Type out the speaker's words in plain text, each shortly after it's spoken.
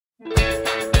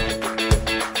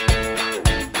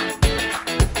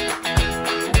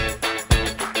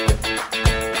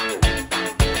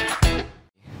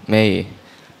May,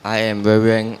 I am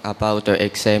worrying about the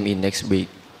exam in next week.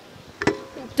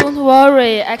 Don't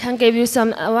worry, I can give you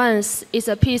some advance. It's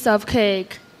a piece of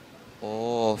cake.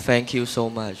 Oh, thank you so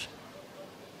much.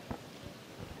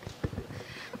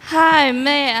 Hi,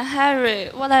 May and Harry.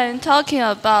 What are you talking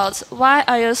about? Why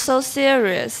are you so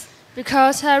serious?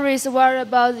 Because Harry is worried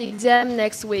about the exam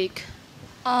next week.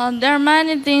 There are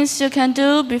many things you can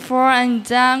do before an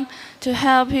exam to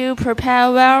help you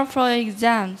prepare well for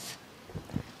exams.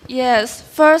 Yes,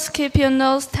 first keep your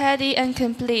notes tidy and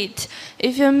complete.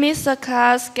 If you miss a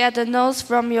class, get the notes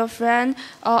from your friend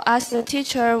or ask the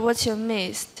teacher what you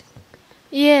missed.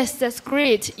 Yes, that's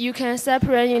great. You can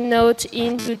separate your note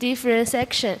into different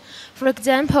sections. For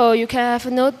example, you can have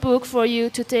a notebook for you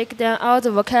to take down all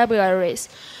the vocabularies.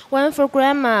 One for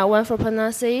grammar, one for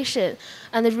pronunciation,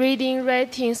 and reading,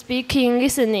 writing, speaking,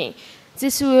 listening.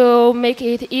 This will make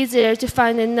it easier to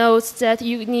find the notes that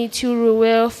you need to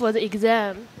review for the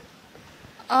exam.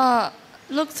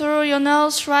 Look through your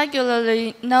notes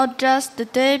regularly, not just the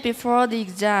day before the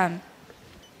exam.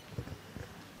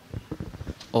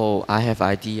 Oh, I have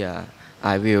idea.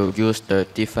 I will use the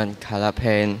different color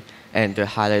pen and the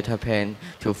highlighter pen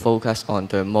to focus on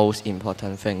the most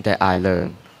important thing that I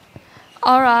learned.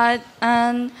 Alright,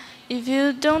 and if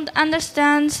you don't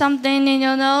understand something in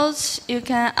your notes, you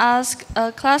can ask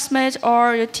a classmate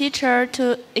or your teacher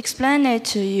to explain it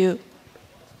to you.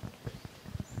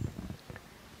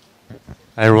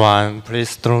 Everyone,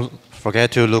 please don't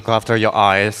forget to look after your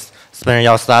eyes. Spend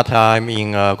your study time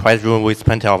in a quiet room with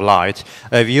plenty of light.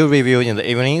 If you review in the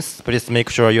evenings, please make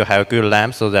sure you have a good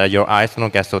lamp so that your eyes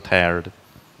don't get so tired.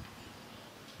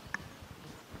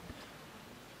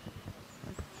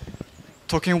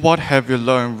 Talking what have you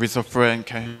learned with a friend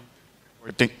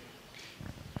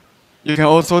you can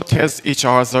also test each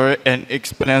other and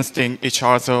explain things each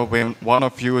other when one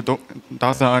of you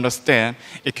doesn't understand.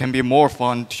 It can be more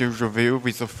fun to review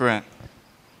with a friend.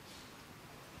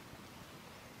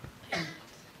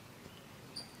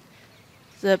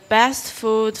 The best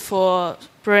food for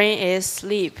brain is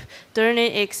sleep. During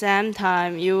exam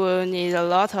time, you will need a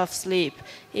lot of sleep.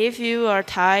 If you are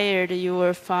tired, you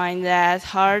will find that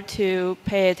hard to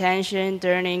pay attention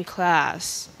during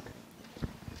class.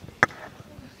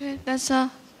 Okay, that's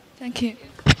all. Thank you.